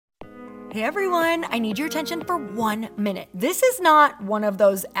Hey everyone, I need your attention for 1 minute. This is not one of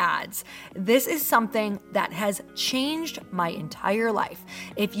those ads. This is something that has changed my entire life.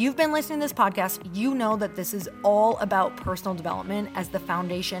 If you've been listening to this podcast, you know that this is all about personal development as the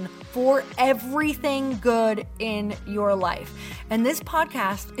foundation for everything good in your life. And this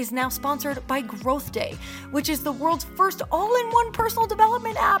podcast is now sponsored by Growth Day, which is the world's first all-in-one personal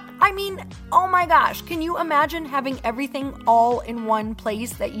development app. I mean, oh my gosh, can you imagine having everything all in one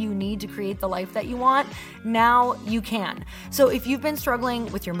place that you need to create the life that you want? Now you can. So if you've been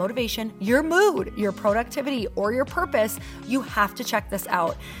struggling with your motivation, your mood, your productivity, or your purpose, you have to check this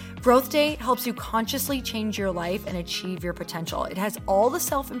out. Growth Day helps you consciously change your life and achieve your potential. It has all the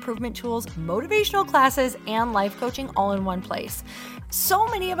self-improvement tools, motivational classes, and life coaching all in one place. So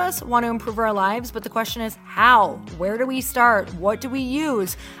many of us want to improve our lives, but the question is how? Where do we start? What do we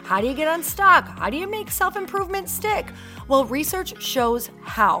use? How do you get unstuck? How do you make self-improvement stick? Well, research shows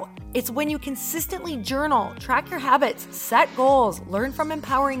how. It's when you consistently journal, track your habits, set goals, learn from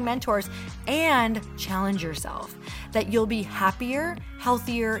empowering mentors, and challenge yourself that you'll be happier,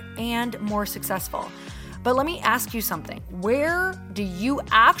 healthier, and more successful. But let me ask you something. Where do you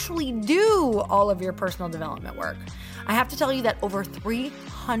actually do all of your personal development work? I have to tell you that over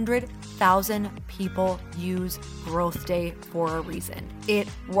 300,000 people use Growth Day for a reason. It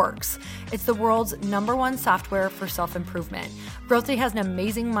works. It's the world's #1 software for self-improvement. Growth Day has an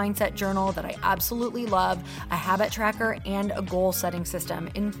amazing mindset journal that I absolutely love, a habit tracker, and a goal-setting system.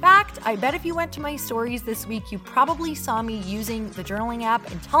 In fact, I bet if you went to my stories this week, you probably saw me using the journaling app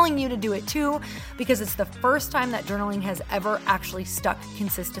and telling you to do it too, because it's the first time that journaling has ever actually stuck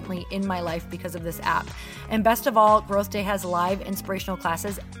consistently in my life because of this app. And best of all, Growth Day has live inspirational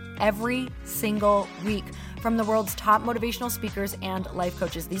classes every single week from the world's top motivational speakers and life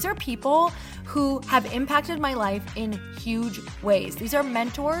coaches. These are people who have impacted my life in huge ways. These are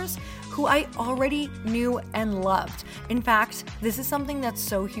mentors who I already knew and loved. In fact, this is something that's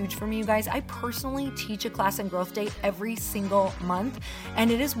so huge for me, you guys. I personally teach a class in Growth Day every single month,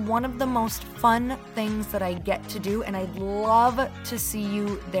 and it is one of the most fun things that I get to do, and I'd love to see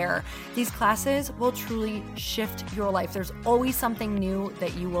you there. These classes will truly shift your life. There's always something new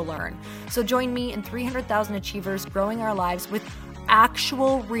that you will learn. So join me and 300,000 achievers growing our lives with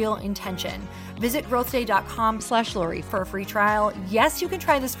actual real intention. Visit growthday.com/Lori for a free trial. Yes, you can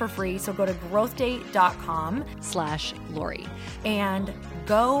try this for free. So go to growthday.com/Lori and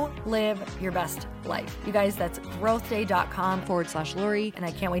go live your best life. You guys, that's growthday.com/Lori. And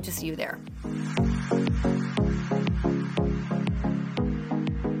I can't wait to see you there.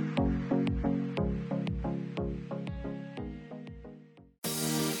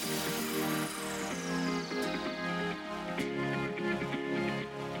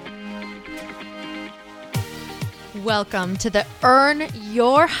 Welcome to the Earn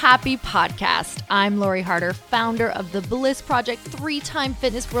Your Happy podcast. I'm Lori Harder, founder of The Bliss Project, 3-time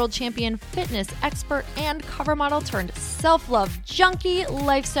fitness world champion, fitness expert, and cover model turned self-love junkie,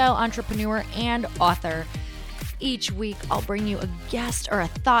 lifestyle entrepreneur, and author. Each week, I'll bring you a guest or a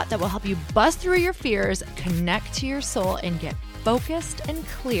thought that will help you bust through your fears, connect to your soul, and get focused and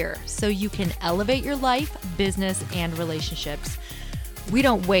clear so you can elevate your life, business, and relationships. We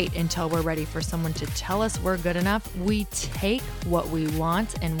don't wait until we're ready for someone to tell us we're good enough. We take what we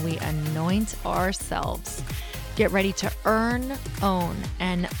want and we anoint ourselves. Get ready to earn, own,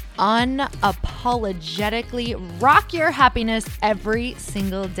 and unapologetically rock your happiness every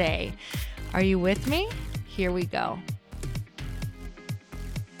single day. Are you with me? Here we go.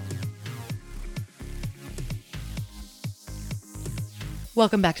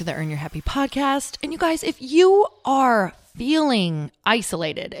 Welcome back to the Earn Your Happy podcast. And you guys, if you are feeling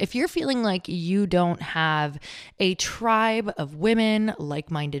isolated, if you're feeling like you don't have a tribe of women,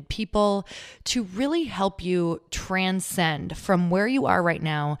 like-minded people to really help you transcend from where you are right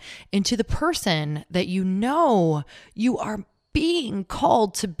now into the person that you know you are being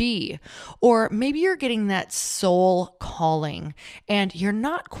called to be, or maybe you're getting that soul calling and you're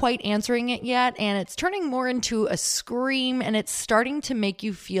not quite answering it yet, and it's turning more into a scream, and it's starting to make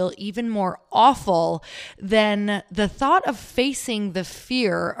you feel even more awful than the thought of facing the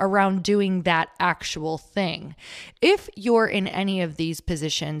fear around doing that actual thing. If you're in any of these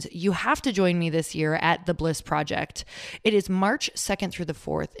positions, you have to join me this year at The Bliss Project. It is March 2nd through the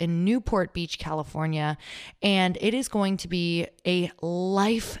 4th in Newport Beach, California, and it is going to be be a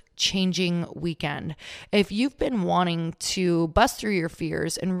life-changing weekend. If you've been wanting to bust through your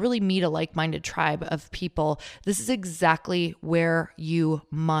fears and really meet a like-minded tribe of people, this is exactly where you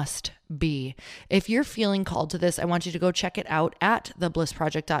must be. If you're feeling called to this, I want you to go check it out at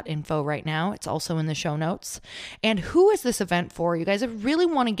theblissproject.info right now. It's also in the show notes. And who is this event for? You guys, I really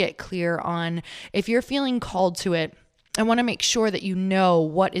want to get clear on if you're feeling called to it. I want to make sure that you know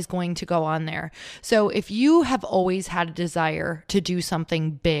what is going to go on there. So if you have always had a desire to do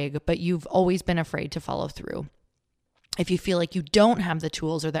something big, but you've always been afraid to follow through, if you feel like you don't have the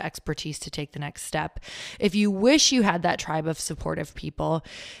tools or the expertise to take the next step, if you wish you had that tribe of supportive people,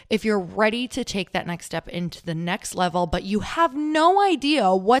 if you're ready to take that next step into the next level, but you have no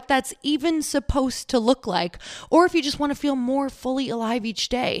idea what that's even supposed to look like, or if you just want to feel more fully alive each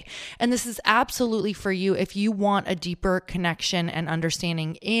day. And this is absolutely for you if you want a deeper connection and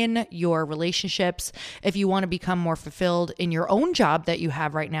understanding in your relationships, if you want to become more fulfilled in your own job that you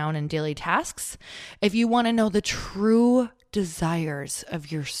have right now and in daily tasks, if you want to know the true desires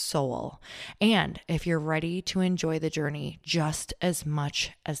of your soul, and if you're ready to enjoy the journey just as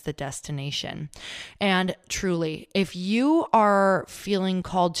much as the destination. And truly, if you are feeling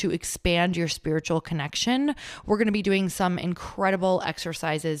called to expand your spiritual connection, we're going to be doing some incredible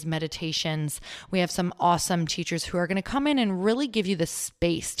exercises, meditations. We have some awesome teachers who are going to come in and really give you the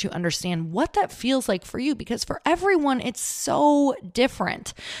space to understand what that feels like for you, because for everyone, it's so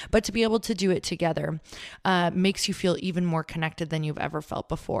different. But to be able to do it together makes you feel even more connected than you've ever felt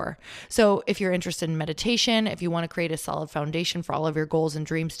before. So if you're interested in meditation, if you want to create a solid foundation for all of your goals and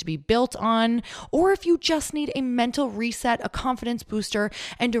dreams to be built on, or if you just need a mental reset, a confidence booster,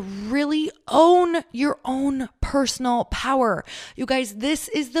 and to really own your own personal power, you guys, this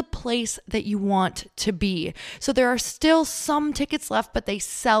is the place that you want to be. So there are still some tickets left, but they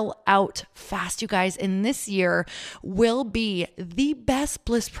sell out fast, you guys. And this year will be the best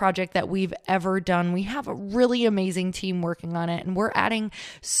Bliss Project that we've ever done. We have a really amazing team working on it, and we're adding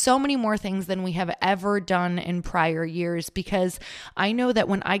so many more things than we have ever done in prior years, because I know that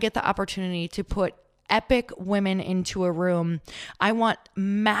when I get the opportunity to put epic women into a room, I want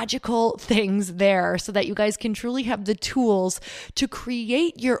magical things there so that you guys can truly have the tools to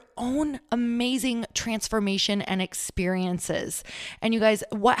create your own amazing transformation and experiences. And you guys,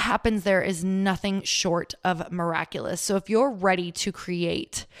 what happens there is nothing short of miraculous. So if you're ready to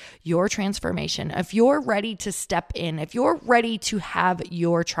create your transformation, if you're ready to step in, if you're ready to have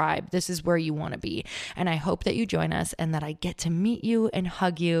your tribe, this is where you want to be. And I hope that you join us and that I get to meet you and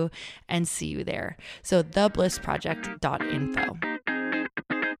hug you and see you there. So theblissproject.info.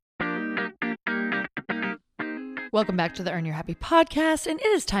 Welcome back to the Earn Your Happy podcast. And it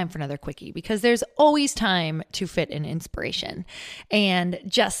is time for another quickie, because there's always time to fit in inspiration. And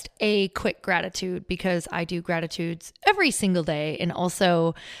just a quick gratitude, because I do gratitudes every single day. And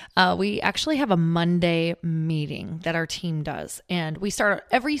also we actually have a Monday meeting that our team does. And we start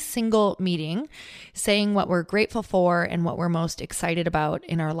every single meeting saying what we're grateful for and what we're most excited about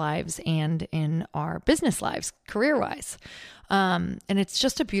in our lives and in our business lives, career-wise. And it's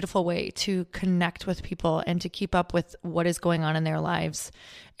just a beautiful way to connect with people and to keep up with what is going on in their lives.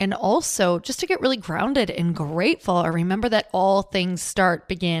 And also just to get really grounded and grateful. Or remember that all things start,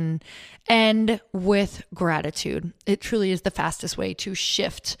 begin, end with gratitude. It truly is the fastest way to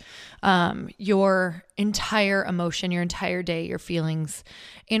shift your entire emotion, your entire day, your feelings,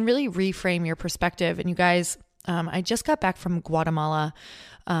 and really reframe your perspective. And you guys, I just got back from Guatemala,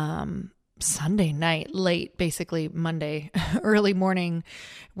 Sunday night, late, basically Monday, early morning,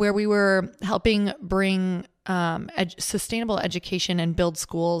 where we were helping bring sustainable education and build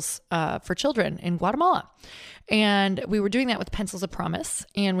schools for children in Guatemala. And we were doing that with Pencils of Promise.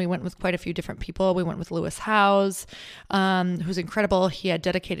 And we went with quite a few different people. We went with Lewis Howes, who's incredible. He had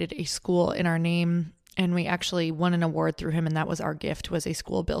dedicated a school in our name. And we actually won an award through him. And that was our gift, was a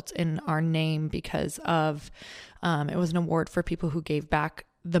school built in our name, because of, it was an award for people who gave back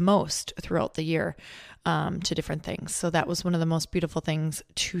the most throughout the year to different things. So that was one of the most beautiful things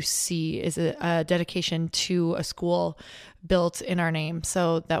to see, is a dedication to a school built in our name.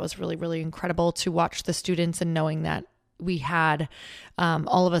 So that was really, really incredible to watch the students, and knowing that we had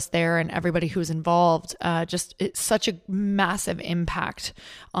all of us there and everybody who was involved, it's such a massive impact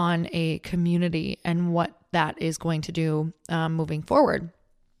on a community and what that is going to do moving forward.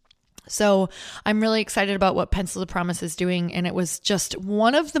 So I'm really excited about what Pencils of Promise is doing. And it was just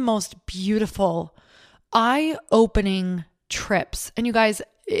one of the most beautiful, eye-opening trips. And you guys,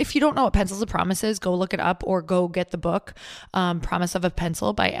 if you don't know what Pencils of Promise is, go look it up or go get the book, Promise of a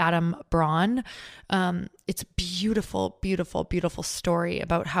Pencil by Adam Braun. It's a beautiful, beautiful, beautiful story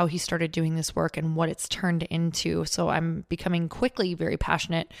about how he started doing this work and what it's turned into. So I'm becoming quickly very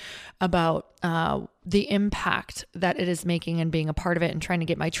passionate about the impact that it is making and being a part of it, and trying to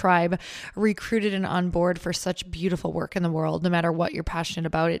get my tribe recruited and on board for such beautiful work in the world. No matter what you're passionate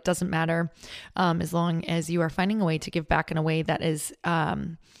about, it doesn't matter, as long as you are finding a way to give back in a way that is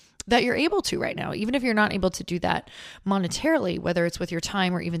that you're able to right now. Even if you're not able to do that monetarily, whether it's with your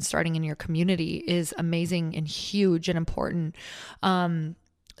time or even starting in your community, is amazing and huge and important.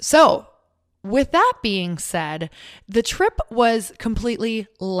 So with that being said, the trip was completely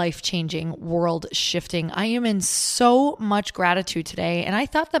life-changing, world-shifting. I am in so much gratitude today, and I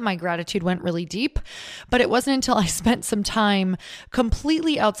thought that my gratitude went really deep, but it wasn't until I spent some time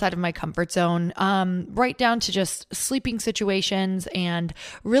completely outside of my comfort zone, right down to just sleeping situations and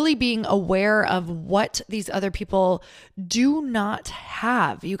really being aware of what these other people do not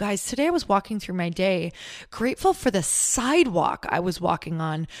have. You guys, today I was walking through my day, grateful for the sidewalk I was walking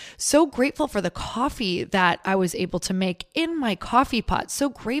on, so grateful for the coffee that I was able to make in my coffee pot. So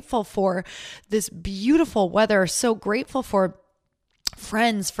grateful for this beautiful weather. So grateful for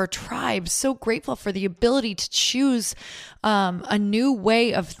friends, for tribes. So grateful for the ability to choose a new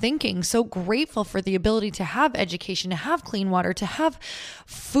way of thinking. So grateful for the ability to have education, to have clean water, to have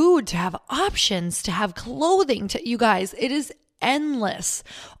food, to have options, to have clothing. You guys, it is endless.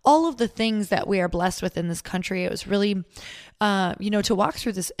 All of the things that we are blessed with in this country. It was really, to walk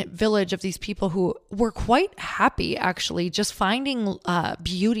through this village of these people who were quite happy, actually, just finding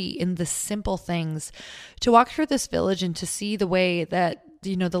beauty in the simple things. To walk through this village and to see the way that,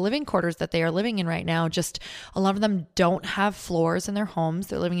 the living quarters that they are living in right now, just a lot of them don't have floors in their homes.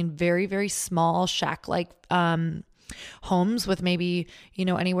 They're living in very, very small shack-like homes with maybe,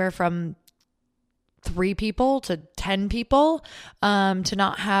 anywhere from 3 people to 10 people, to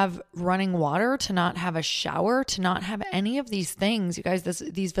not have running water, to not have a shower, to not have any of these things. You guys,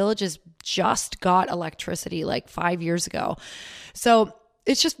 these villages just got electricity like 5 years ago. So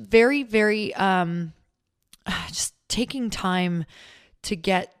it's just very, very, just taking time to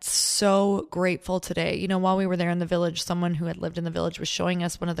get so grateful today. While we were there in the village, someone who had lived in the village was showing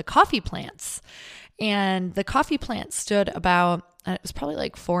us one of the coffee plants, and the coffee plant stood about, it was probably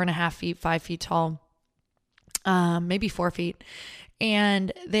like 4.5 feet, 5 feet tall. Maybe 4 feet.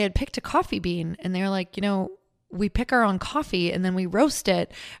 And they had picked a coffee bean, and they were like, we pick our own coffee and then we roast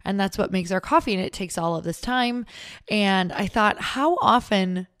it, and that's what makes our coffee. And it takes all of this time. And I thought, how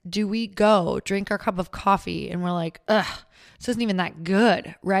often do we go drink our cup of coffee and we're like, ugh, this isn't even that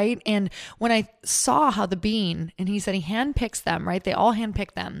good, right? And when I saw how the bean, and he said he handpicks them, right? They all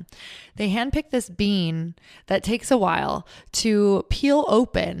handpick them. They handpick this bean that takes a while to peel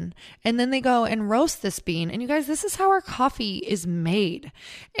open, and then they go and roast this bean. And you guys, this is how our coffee is made.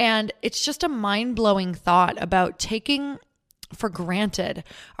 And it's just a mind-blowing thought about taking for granted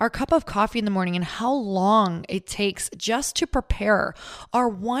our cup of coffee in the morning and how long it takes just to prepare our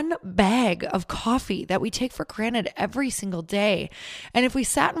one bag of coffee that we take for granted every single day. And if we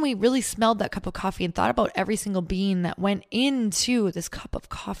sat and we really smelled that cup of coffee and thought about every single bean that went into this cup of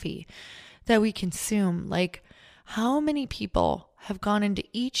coffee that we consume, like how many people have gone into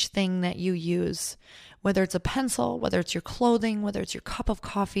each thing that you use, whether it's a pencil, whether it's your clothing, whether it's your cup of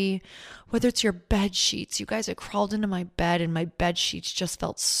coffee, whether it's your bed sheets. You guys, I crawled into my bed and my bed sheets just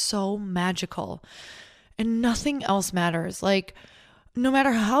felt so magical, and nothing else matters. Like, no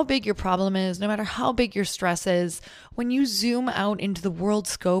matter how big your problem is, no matter how big your stress is, when you zoom out into the world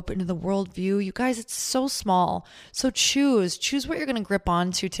scope, into the world view, you guys, it's so small. So choose what you're going to grip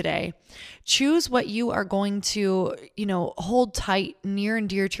onto today. Choose what you are going to, hold tight, near and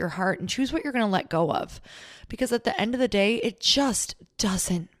dear to your heart, and choose what you're going to let go of. Because at the end of the day, it just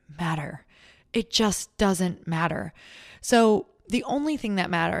doesn't matter. It just doesn't matter. So the only thing that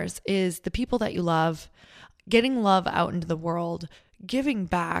matters is the people that you love, getting love out into the world, giving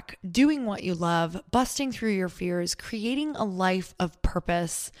back, doing what you love, busting through your fears, creating a life of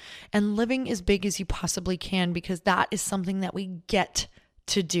purpose, and living as big as you possibly can, because that is something that we get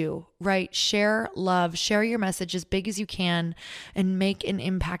to do, right? Share love, share your message as big as you can, and make an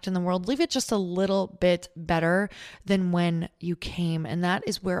impact in the world. Leave it just a little bit better than when you came. And that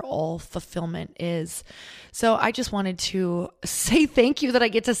is where all fulfillment is. So I just wanted to say thank you that I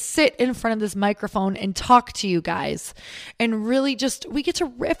get to sit in front of this microphone and talk to you guys, and really we get to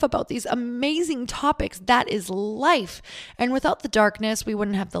riff about these amazing topics. That is life. And without the darkness, we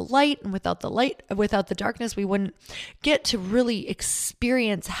wouldn't have the light. And without the darkness, we wouldn't get to really experience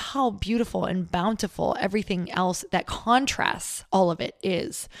experience how beautiful and bountiful everything else that contrasts all of it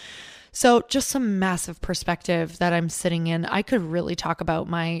is. So just some massive perspective that I'm sitting in. I could really talk about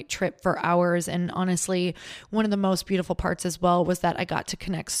my trip for hours. And honestly, one of the most beautiful parts as well was that I got to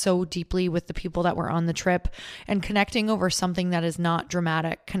connect so deeply with the people that were on the trip, and connecting over something that is not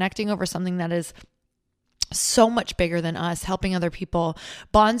dramatic, connecting over something that is so much bigger than us, helping other people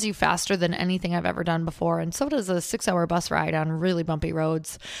bonds you faster than anything I've ever done before. And so does a 6-hour bus ride on really bumpy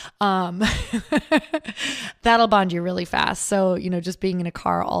roads. That'll bond you really fast. So, just being in a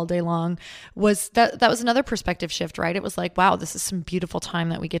car all day long was another perspective shift, right? It was like, wow, this is some beautiful time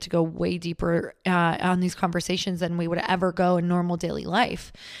that we get to go way deeper on these conversations than we would ever go in normal daily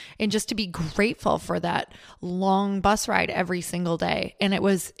life. And just to be grateful for that long bus ride every single day. And it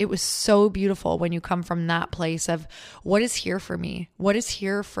was so beautiful when you come from that place of what is here for me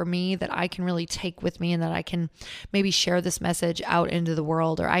that I can really take with me, and that I can maybe share this message out into the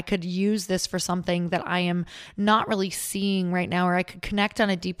world, or I could use this for something that I am not really seeing right now, or I could connect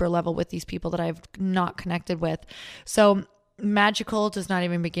on a deeper level with these people that I've not connected with. So magical does not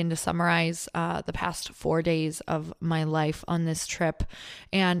even begin to summarize the past 4 days of my life on this trip.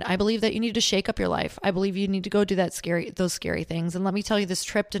 And I believe that you need to shake up your life. I believe you need to go do those scary things. And let me tell you, this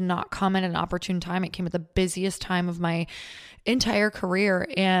trip did not come at an opportune time. It came at the busiest time of my entire career.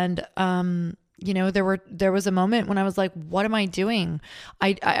 And there was a moment when I was like, what am I doing?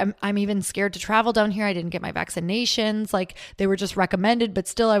 I'm even scared to travel down here. I didn't get my vaccinations. Like, they were just recommended, but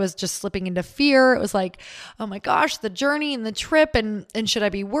still I was just slipping into fear. It was like, oh my gosh, the journey and the trip, and should I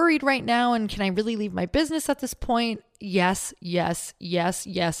be worried right now? And can I really leave my business at this point? Yes, yes, yes,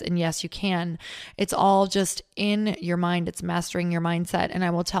 yes, and yes, you can. It's all just in your mind. It's mastering your mindset. And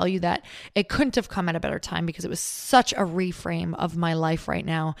I will tell you that it couldn't have come at a better time, because it was such a reframe of my life right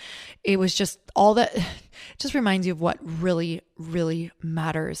now. It was just all that just reminds you of what really, really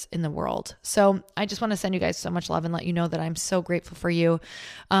matters in the world. So I just want to send you guys so much love and let you know that I'm so grateful for you.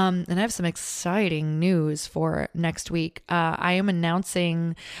 And I have some exciting news for next week. I am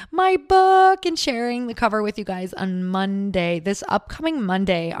announcing my book and sharing the cover with you guys on Monday, this upcoming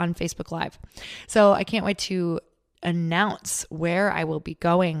Monday on Facebook Live. So I can't wait to announce where I will be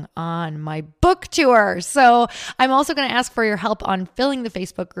going on my book tour. So I'm also going to ask for your help on filling the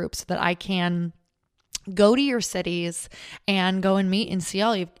Facebook group so that I can go to your cities and go and meet and see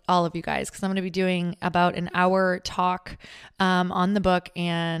all of you guys, because I'm going to be doing about an hour talk on the book,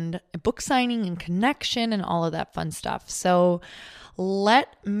 and book signing and connection and all of that fun stuff. So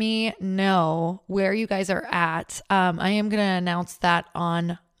let me know where you guys are at. I am going to announce that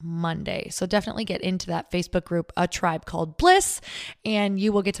on Monday. So definitely get into that Facebook group, A Tribe Called Bliss, and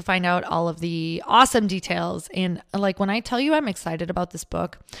you will get to find out all of the awesome details. And like, when I tell you I'm excited about this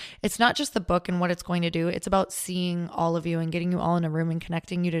book, it's not just the book and what it's going to do. It's about seeing all of you and getting you all in a room and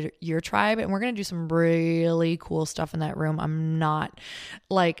connecting you to your tribe. And we're going to do some really cool stuff in that room.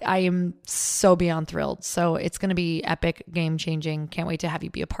 I am so beyond thrilled. So it's going to be epic, game changing. Can't wait to have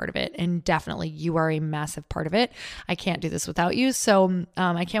you be a part of it. And definitely you are a massive part of it. I can't do this without you. So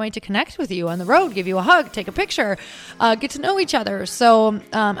I can't wait to connect with you on the road, give you a hug, take a picture, get to know each other. So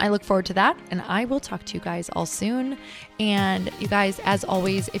I look forward to that, and I will talk to you guys all soon. And you guys, as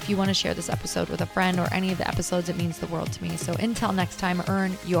always, if you want to share this episode with a friend or any of the episodes, it means the world to me. So until next time,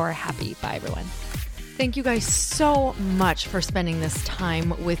 earn your happy. Bye, everyone. Thank you guys so much for spending this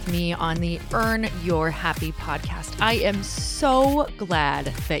time with me on the Earn Your Happy podcast. I am so glad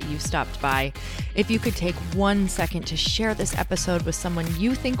that you stopped by. If you could take 1 second to share this episode with someone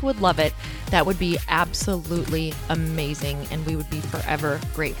you think would love it, that would be absolutely amazing, and we would be forever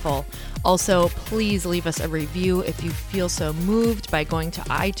grateful. Also, please leave us a review if you feel so moved by going to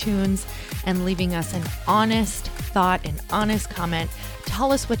iTunes and leaving us an honest thought, an honest comment.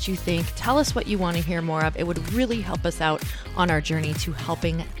 Tell us what you think. Tell us what you want to hear more of. It would really help us out on our journey to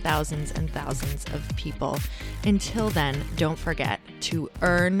helping thousands and thousands of people. Until then, don't forget to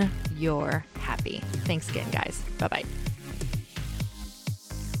earn your happy. Thanks again, guys. Bye-bye.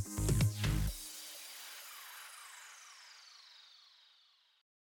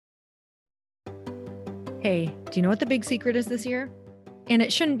 Hey, do you know what the big secret is this year? And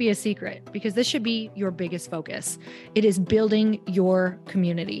it shouldn't be a secret, because this should be your biggest focus. It is building your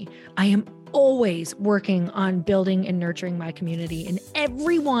community. I am always working on building and nurturing my community, and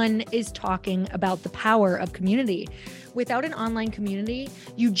everyone is talking about the power of community. Without an online community,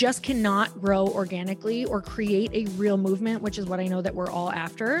 you just cannot grow organically or create a real movement, which is what I know that we're all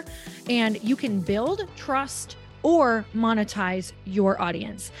after. And you can build trust or monetize your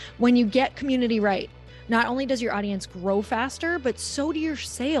audience. When you get community right, Not only does your audience grow faster, but so do your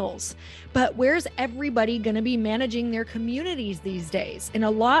sales. But where's everybody going to be managing their communities these days? And a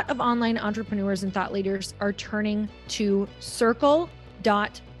lot of online entrepreneurs and thought leaders are turning to Circle.so.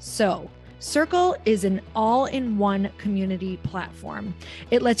 Circle is an all-in-one community platform.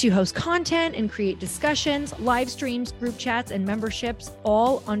 It lets you host content and create discussions, live streams, group chats, and memberships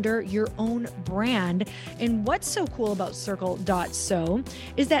all under your own brand. And what's so cool about Circle.so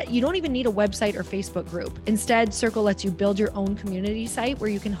is that you don't even need a website or Facebook group. Instead, Circle lets you build your own community site where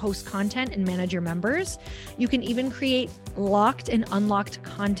you can host content and manage your members. You can even create locked and unlocked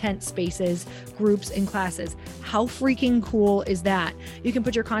content spaces, groups, and classes. How freaking cool is that? You can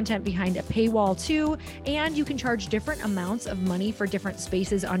put your content behind a paywall too, and you can charge different amounts of money for different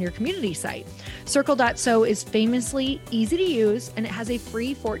spaces on your community site. Circle.so is famously easy to use, and it has a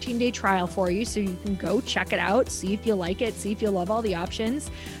free 14-day trial for you, so you can go check it out, see if you like it, see if you love all the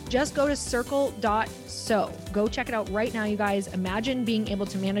options. Just go to Circle.so. Go check it out right now, you guys. Imagine being able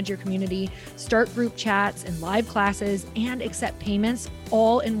to manage your community, start group chats and live classes, and accept payments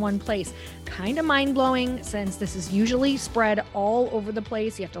all in one place. Kind of mind-blowing, since this is usually spread all over the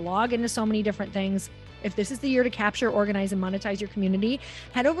place. You have to log into so many different things. If this is the year to capture, organize, and monetize your community,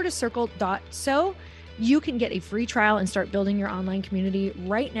 head over to Circle.so. You can get a free trial and start building your online community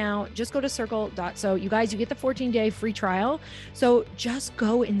right now. Just go to Circle.so. You guys, you get the 14-day free trial. So just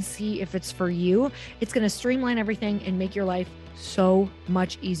go and see if it's for you. It's going to streamline everything and make your life so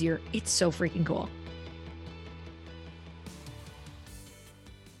much easier. It's so freaking cool.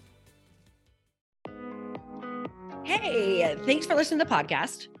 Hey, thanks for listening to the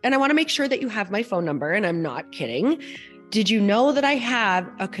podcast. And I want to make sure that you have my phone number, and I'm not kidding. Did you know that I have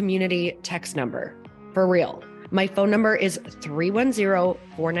a community text number? For real. My phone number is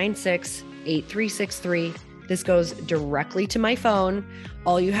 310-496-8363. This goes directly to my phone.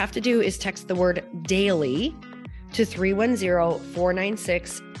 All you have to do is text the word daily to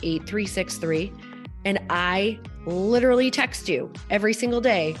 310-496-8363. And I literally text you every single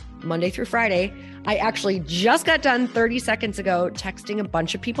day, Monday through Friday. I actually just got done 30 seconds ago texting a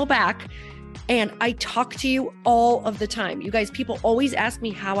bunch of people back, and I talk to you all of the time. You guys, people always ask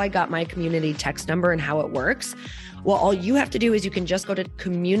me how I got my community text number and how it works. Well, all you have to do is you can just go to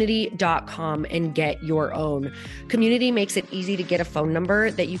community.com and get your own. Community makes it easy to get a phone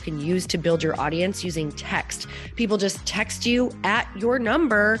number that you can use to build your audience using text. People just text you at your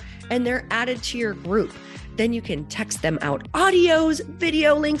number and they're added to your group. Then you can text them out audios,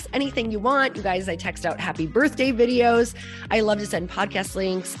 video links, anything you want. You guys, I text out happy birthday videos. I love to send podcast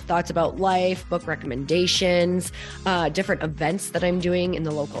links, thoughts about life, book recommendations, different events that I'm doing in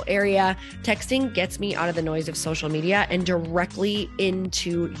the local area. Texting gets me out of the noise of social media and directly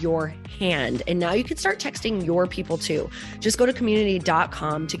into your hand. And now you can start texting your people too. Just go to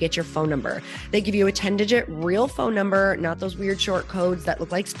community.com to get your phone number. They give you a 10-digit real phone number, not those weird short codes that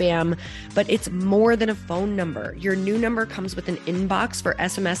look like spam, but it's more than a phone number. Your new number comes with an inbox for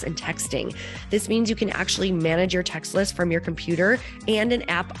SMS and texting. This means you can actually manage your text list from your computer and an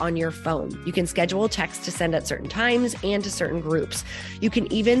app on your phone. You can schedule text to send at certain times and to certain groups. You can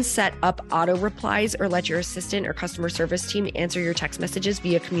even set up auto replies or let your assistant or customer service team answer your text messages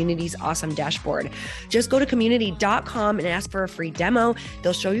via Community's awesome dashboard. Just go to community.com and ask for a free demo.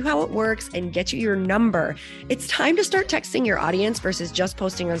 They'll show you how it works and get you your number. It's time to start texting your audience versus just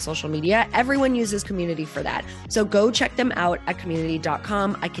posting on social media. Everyone uses Community for that. So go check them out at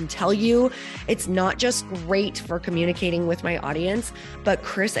community.com. I can tell you it's not just great for communicating with my audience, but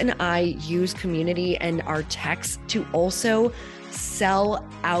Chris and I use Community and our texts to also sell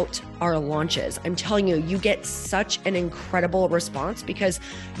out our launches. I'm telling you, you get such an incredible response because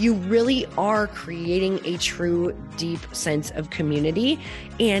you really are creating a true, deep sense of community,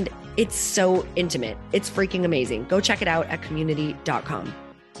 and it's so intimate. It's freaking amazing. Go check it out at community.com.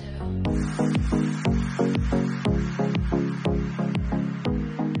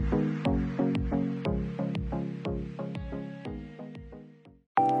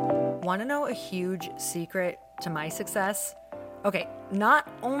 Want to know a huge secret to my success? Okay, not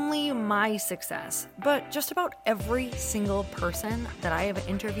only my success, but just about every single person that I have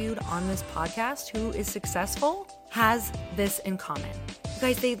interviewed on this podcast who is successful has this in common. You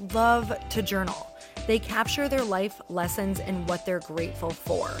guys, they love to journal. They capture their life lessons and what they're grateful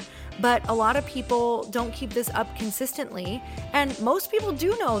for. But a lot of people don't keep this up consistently. And most people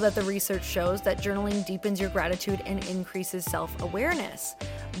do know that the research shows that journaling deepens your gratitude and increases self-awareness.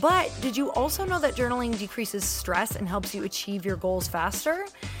 But did you also know that journaling decreases stress and helps you achieve your goals faster?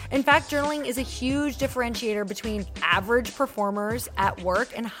 In fact, journaling is a huge differentiator between average performers at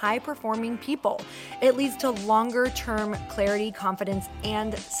work and high-performing people. It leads to longer-term clarity, confidence,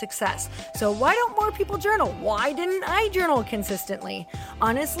 and success. So why don't more people journal? Why didn't I journal consistently?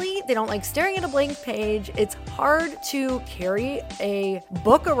 Honestly, they don't like staring at a blank page. It's hard to carry a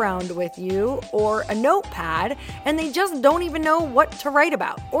book around with you or a notepad, and they just don't even know what to write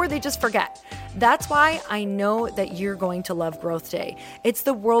about, or they just forget. That's why I know that you're going to love Growth Day. It's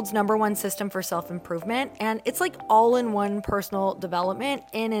the world's #1 system for self-improvement, and it's like all-in-one personal development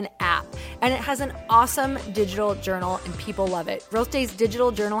in an app. And it has an awesome digital journal, and people love it. Growth Day's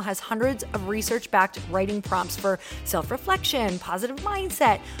digital journal has hundreds of research-backed writing prompts for self-reflection, positive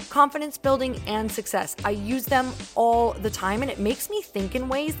mindset, confidence building, and success. I use them all the time, and it makes me think in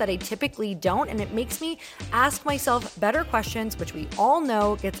ways that I typically don't, and it makes me ask myself better questions, which we all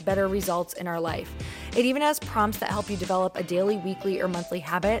know gets better results in our life. It even has prompts that help you develop a daily, weekly, or monthly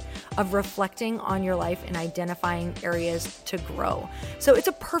habit of reflecting on your life and identifying areas to grow. So it's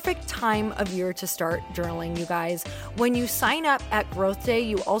a perfect time of year to start journaling, you guys. When you sign up at Growth Day,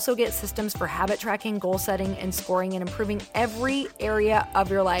 you also get systems for habit tracking, goal setting, and scoring, and improving every area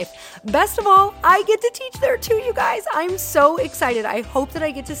of your life. Best of all, I get to teach there too, you guys. I'm so excited. I hope that I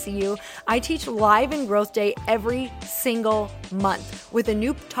get to see you. I teach live in Growth Day every single month with a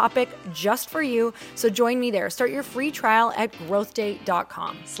new topic just for you. So join me there. Start your free trial at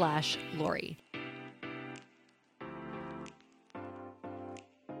growthday.com/Lori.